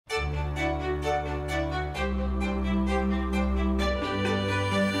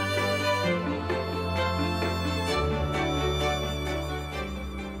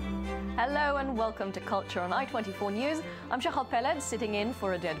welcome to Culture on I24 News. I'm Jaffa sitting in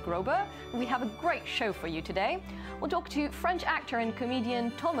for Aded Grober. We have a great show for you today. We'll talk to French actor and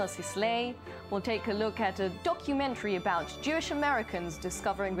comedian Tomer Sisley. We'll take a look at a documentary about Jewish Americans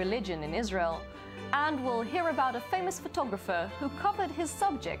discovering religion in Israel. And we'll hear about a famous photographer who covered his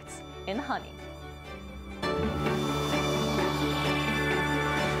subjects in honey.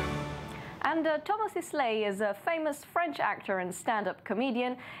 And Tomer Sisley is a famous French actor and stand-up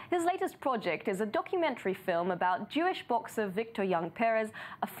comedian. His latest project is a documentary film about Jewish boxer Victor Young-Perez,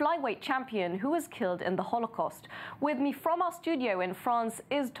 a flyweight champion who was killed in the Holocaust. With me from our studio in France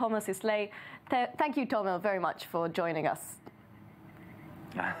is Tomer Sisley. Thank you, Tomer, very much for joining us.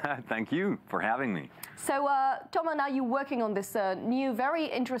 Thank you for having me. So, Tomer, now you're working on this new, very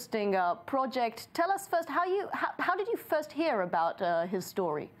interesting project. Tell us first, how did you first hear about his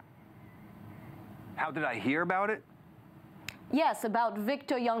story? How did I hear about it? Yes, about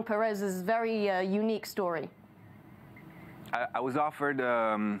Victor Young-Perez's very unique story. I was offered,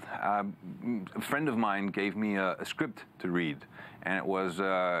 a friend of mine gave me a script to read, and it was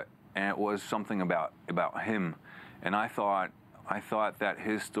something about him, and I thought that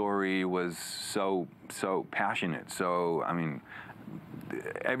his story was so passionate. So I mean,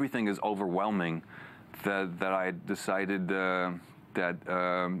 everything is overwhelming that I decided that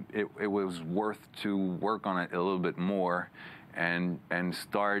it was worth to work on it a little bit more and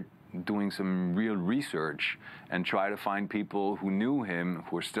start doing some real research and try to find people who knew him,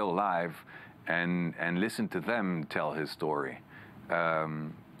 who are still alive, and listen to them tell his story.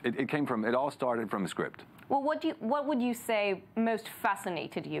 It all started from a script. Well, what would you say most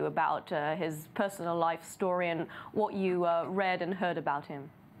fascinated you about his personal life story and what you read and heard about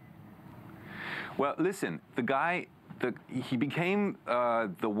him? Well, listen, the guy, he became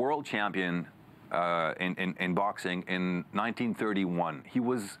the world champion in boxing in 1931. He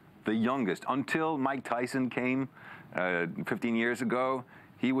was the youngest. Until Mike Tyson came 15 years ago,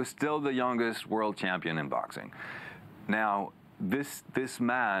 he was still the youngest world champion in boxing. Now, this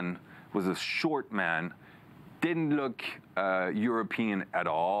man was a short man, didn't look European at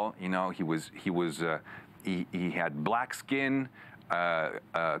all. You know, he had black skin,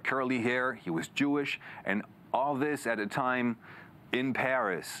 curly hair. He was Jewish, and all this at a time in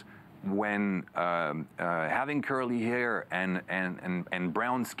Paris when having curly hair and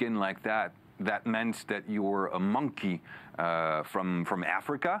brown skin like that meant that you were a monkey from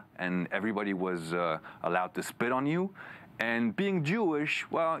Africa, and everybody was allowed to spit on you. And being Jewish,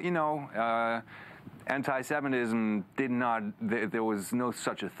 well, you know, anti-Semitism there was no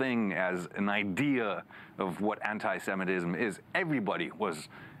such a thing as an idea of what anti-Semitism is. Everybody was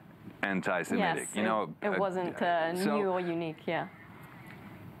anti-Semitic, yes, you know. It wasn't new or unique, yeah.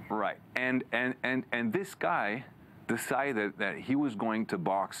 Right, and this guy decided that he was going to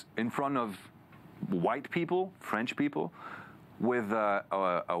box in front of white people, French people, with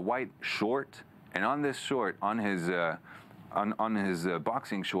a white short, and on this short, on his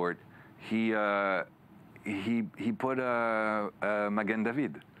boxing short, he put a Magen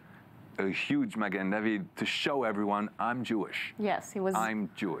David, a huge Magen David, to show everyone, I'm Jewish. Yes, he was. I'm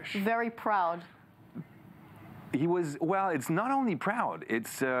Jewish. Very proud. He was, well, it's not only proud,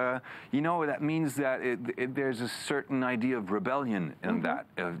 it's, you know, that means that there's a certain idea of rebellion in that,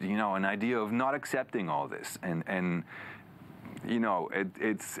 you know, an idea of not accepting all this. And you know,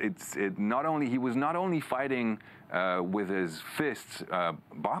 he was not only fighting with his fists,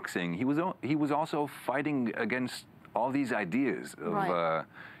 boxing, he was also fighting against all these ideas of, right.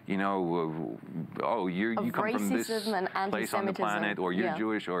 You know, oh, you come from this place on the planet, or you're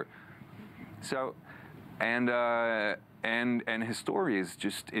Jewish, or so, and his story is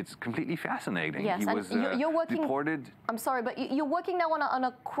just—it's completely fascinating. Yes, he was you're working, deported. I'm sorry, but you're working now on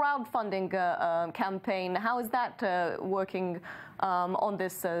a crowdfunding campaign. How is that working on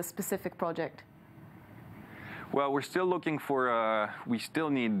this specific project? Well, we're still looking for. We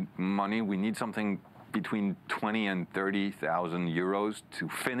still need money. We need something between 20 and 30,000 euros to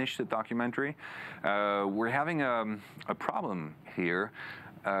finish the documentary. We're having a problem here.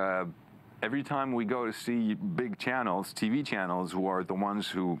 Every time we go to see big channels, TV channels, who are the ones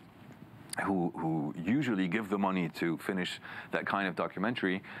who usually give the money to finish that kind of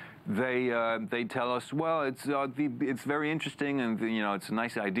documentary, they tell us, well, it's very interesting, and you know, it's a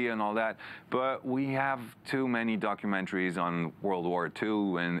nice idea and all that, but we have too many documentaries on World War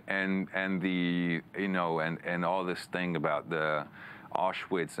II and the, you know, and all this thing about the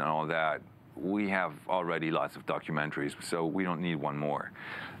Auschwitz and all that. We have already lots of documentaries, so we don't need one more.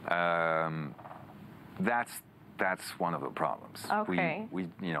 That's that's one of the problems. Okay. We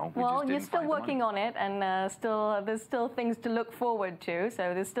you know, we well, just didn't you're still find the working money. on it, and there's still things to look forward to.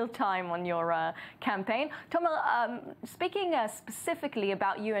 So there's still time on your campaign. Tomer, speaking specifically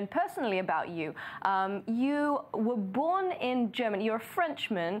about you and personally about you, you were born in Germany. You're a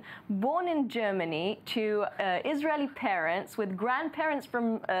Frenchman, born in Germany to Israeli parents with grandparents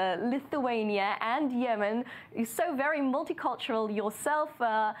from Lithuania and Yemen. You're so very multicultural yourself.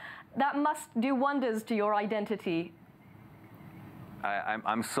 That must do wonders to your identity.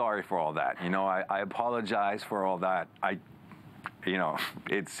 I'm sorry for all that. You know, I apologize for all that. You know,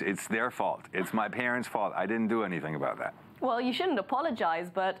 it's their fault. It's my parents' fault. I didn't do anything about that. Well, you shouldn't apologize,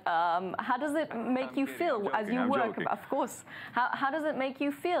 but how does it make you feel as you work? Of course. How does it make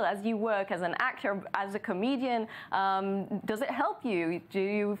you feel as you work as an actor, as a comedian? Does it help you? Do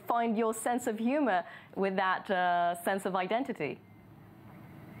you find your sense of humor with that sense of identity?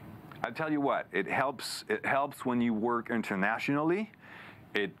 I tell you what, it helps. It helps when you work internationally.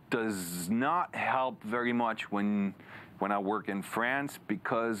 It does not help very much when I work in France,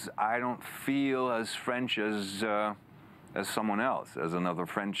 because I don't feel as French as someone else, as another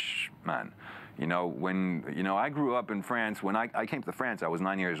Frenchman. You know, I grew up in France. When I came to France, I was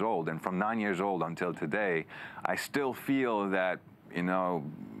 9 years old, and from 9 years old until today, I still feel that, you know,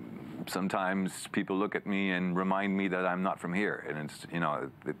 sometimes people look at me and remind me that I'm not from here, and it's, you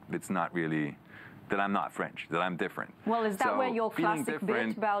know, it's not really that I'm not French, that I'm different. Well, is that so where your classic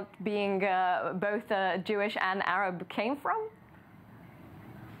bit about being both Jewish and Arab came from?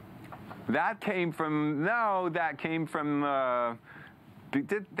 That came from, no, that came from,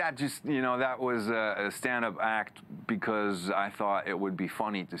 that just, you know, that was a stand-up act because I thought it would be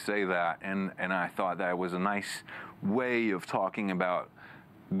funny to say that, and I thought that it was a nice way of talking about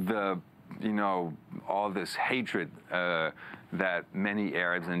the, you know, all this hatred that many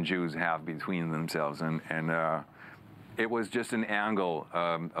Arabs and Jews have between themselves, and it was just an angle,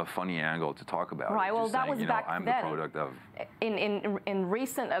 a funny angle to talk about. Right. Well, just that saying, was you know, back I'm then. the product of.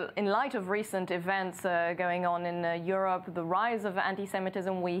 In light of recent events going on in Europe, the rise of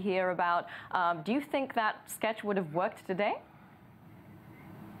anti-Semitism we hear about. Do you think that sketch would have worked today?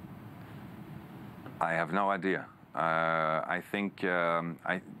 I have no idea. I think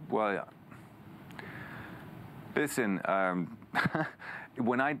well. Listen,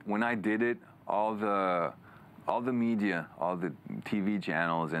 when I did it, all the media, all the TV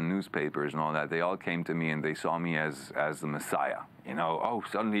channels and newspapers and all that, they all came to me and they saw me as the Messiah. You know, oh,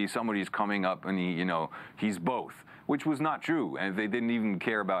 suddenly somebody's coming up and he, you know, he's both, which was not true. And they didn't even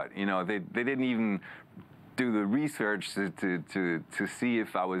care about, you know, they didn't even do the research to see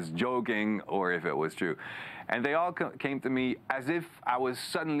if I was joking or if it was true. And they all came to me as if I was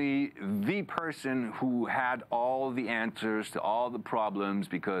suddenly the person who had all the answers to all the problems,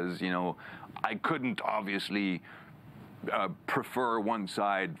 because, you know, I couldn't obviously prefer one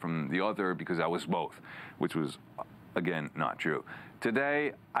side from the other because I was both, which was, again, not true.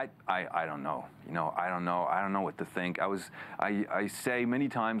 Today, I don't know. You know, I don't know what to think. I say many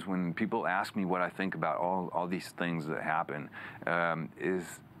times when people ask me what I think about all these things that happen,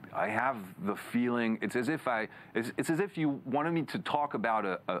 is I have the feeling it's as if you wanted me to talk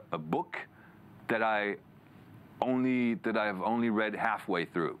about a book that I've only read halfway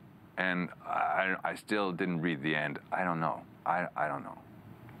through, and I still didn't read the end. I don't know. I don't know.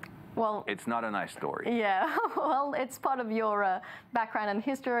 Well, it's not a nice story. Yeah, well, it's part of your background and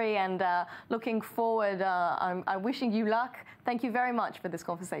history, and looking forward, I'm wishing you luck. Thank you very much for this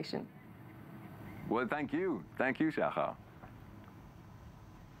conversation. Well, thank you. Thank you, Jaffa.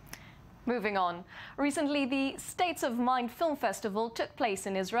 Moving on. Recently, the States of Mind Film Festival took place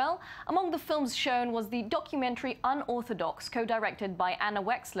in Israel. Among the films shown was the documentary Unorthodox, co-directed by Anna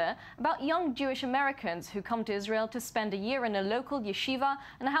Wexler, about young Jewish Americans who come to Israel to spend a year in a local yeshiva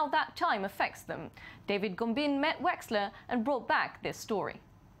and how that time affects them. David Gombin met Wexler and brought back this story.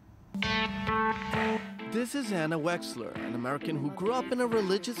 This is Anna Wexler, an American who grew up in a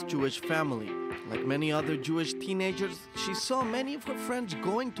religious Jewish family. Like many other Jewish teenagers, she saw many of her friends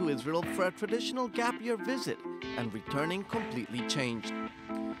going to Israel for a traditional gap year visit and returning completely changed.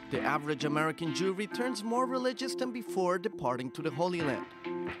 The average American Jew returns more religious than before departing to the Holy Land.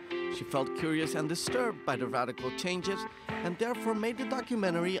 She felt curious and disturbed by the radical changes and therefore made the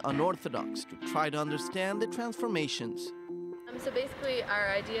documentary Unorthodox to try to understand the transformations. So basically our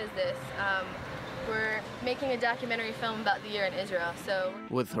idea is this. We're making a documentary film about the year in Israel. So,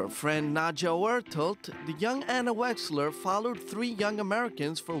 with her friend Nadja Wertelt, the young Anna Wexler followed 3 young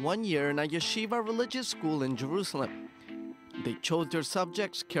Americans for 1 year in a yeshiva religious school in Jerusalem. They chose their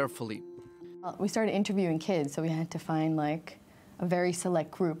subjects carefully. We started interviewing kids, so we had to find like a very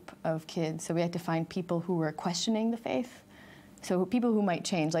select group of kids. So we had to find people who were questioning the faith. So people who might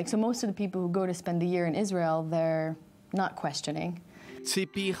change. Like, so most of the people who go to spend the year in Israel, they're not questioning.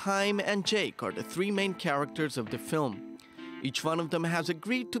 Tzipi, Chaim, and Jake are the three main characters of the film. Each one of them has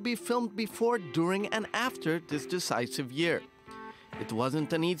agreed to be filmed before, during, and after this decisive year. It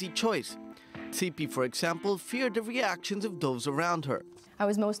wasn't an easy choice. Tzipi, for example, feared the reactions of those around her. I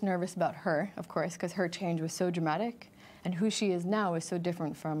was most nervous about her, of course, because her change was so dramatic, and who she is now is so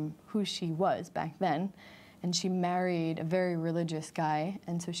different from who she was back then. And she married a very religious guy,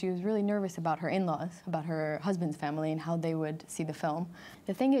 and so she was really nervous about her in-laws, about her husband's family, and how they would see the film.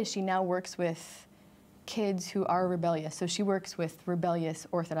 The thing is, she now works with kids who are rebellious. So she works with rebellious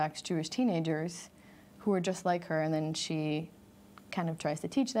Orthodox Jewish teenagers who are just like her, and then she kind of tries to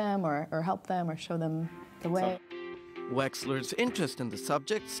teach them or help them or show them the way. Wexler's interest in the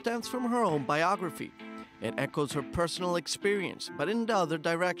subject stems from her own biography. It echoes her personal experience, but in the other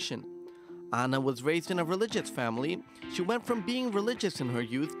direction. Anna was raised in a religious family. She went from being religious in her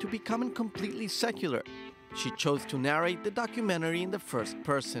youth to becoming completely secular. She chose to narrate the documentary in the first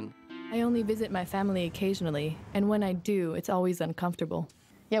person. I only visit my family occasionally, and when I do, it's always uncomfortable.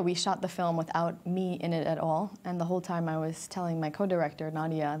 Yeah, we shot the film without me in it at all, and the whole time I was telling my co-director,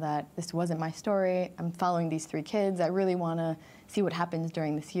 Nadia, that this wasn't my story. I'm following these three kids. I really want to see what happens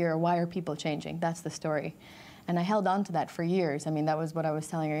during this year. Why are people changing? That's the story. And I held on to that for years. I mean, that was what I was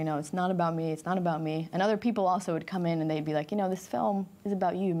telling her, you know, it's not about me, it's not about me. And other people also would come in and they'd be like, you know, this film is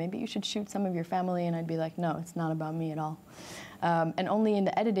about you. Maybe you should shoot some of your family. And I'd be like, no, it's not about me at all. And only in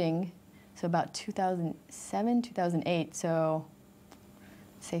the editing, so about 2007, 2008, so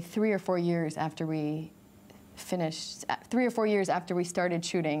say 3 or 4 years after we finished, 3 or 4 years after we started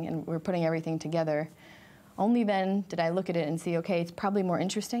shooting and we were putting everything together, only then did I look at it and see, okay, it's probably more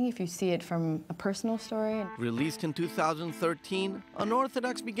interesting if you see it from a personal story. Released in 2013,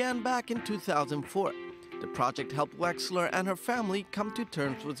 Unorthodox began back in 2004. The project helped Wexler and her family come to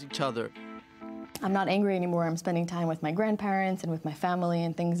terms with each other. I'm not angry anymore. I'm spending time with my grandparents and with my family,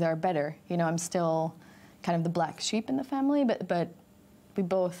 and things are better. You know, I'm still kind of the black sheep in the family, but we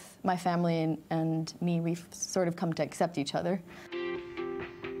both, my family and me, we've sort of come to accept each other.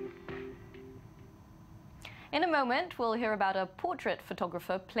 In a moment, we'll hear about a portrait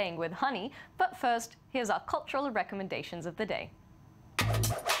photographer playing with honey, but first, here's our cultural recommendations of the day.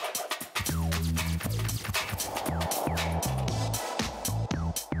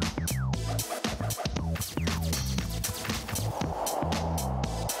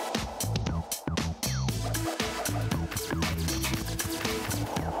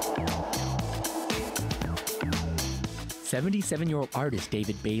 77-year-old artist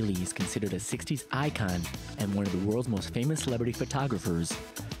David Bailey is considered a 60s icon and one of the world's most famous celebrity photographers.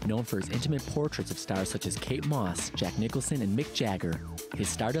 Known for his intimate portraits of stars such as Kate Moss, Jack Nicholson, and Mick Jagger, his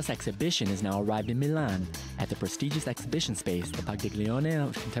Stardust exhibition has now arrived in Milan at the prestigious exhibition space, the Padiglione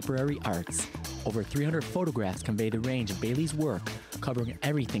of Contemporary Arts. Over 300 photographs convey the range of Bailey's work, covering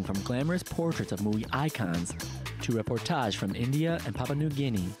everything from glamorous portraits of movie icons to reportage from India and Papua New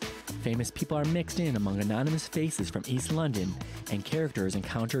Guinea. Famous people are mixed in among anonymous faces from East London and characters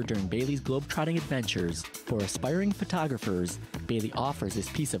encountered during Bailey's globetrotting adventures. For aspiring photographers, Bailey offers this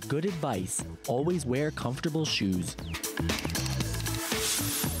piece of good advice: always wear comfortable shoes.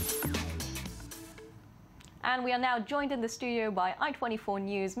 And we are now joined in the studio by I24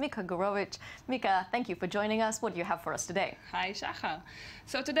 News' Mika Gorovic. Mika, thank you for joining us. What do you have for us today? Hi, Shachar.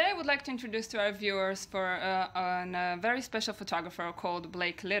 So today I would like to introduce to our viewers a very special photographer called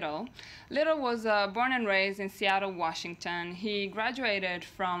Blake Little. Little was born and raised in Seattle, Washington. He graduated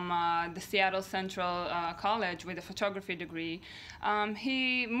from the Seattle Central College with a photography degree.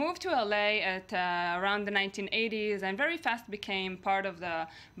 He moved to LA at around the 1980s and very fast became part of the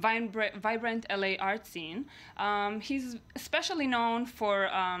vibrant LA art scene. He's especially known for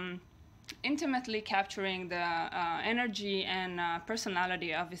intimately capturing the energy and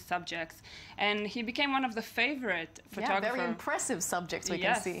personality of his subjects, and he became one of the favorite photographers. Yeah, very impressive subjects we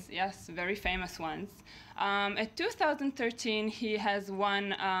can see. Yes, very famous ones. At 2013, he has won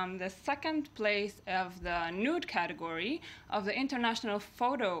the second place of the nude category of the International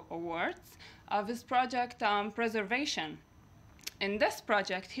Photo Awards of his project Preservation. In this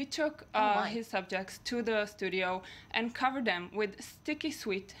project, he took his subjects to the studio and covered them with sticky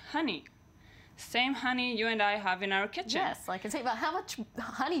sweet honey. Same honey you and I have in our kitchen. Yes, I can say, but how much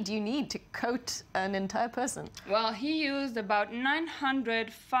honey do you need to coat an entire person? Well, he used about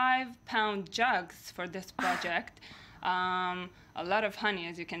 900 5-pound jugs for this project. a lot of honey,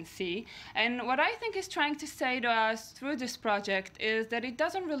 as you can see. And what I think is trying to say to us through this project is that it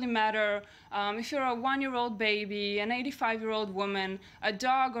doesn't really matter if you're a 1-year-old baby, an 85-year-old woman, a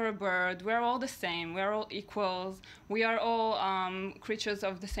dog or a bird. We're all the same. We're all equals. We are all creatures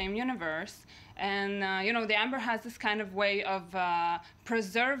of the same universe. And you know, the amber has this kind of way of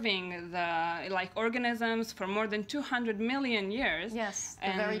preserving the organisms for more than 200 million years. Yes,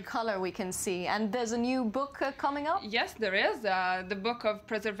 the very color we can see. And there's a new book coming up? Yes, there is. The book of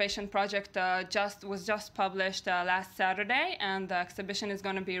preservation project was just published last Saturday, and the exhibition is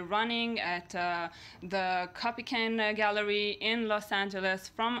going to be running at the Copycan Gallery in Los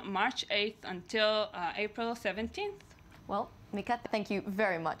Angeles from March 8th until April 17th. Well, Mika, thank you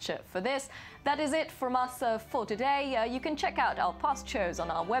very much for this. That is it from us for today. You can check out our past shows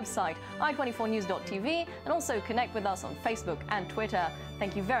on our website, i24news.tv, and also connect with us on Facebook and Twitter.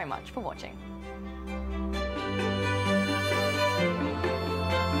 Thank you very much for watching.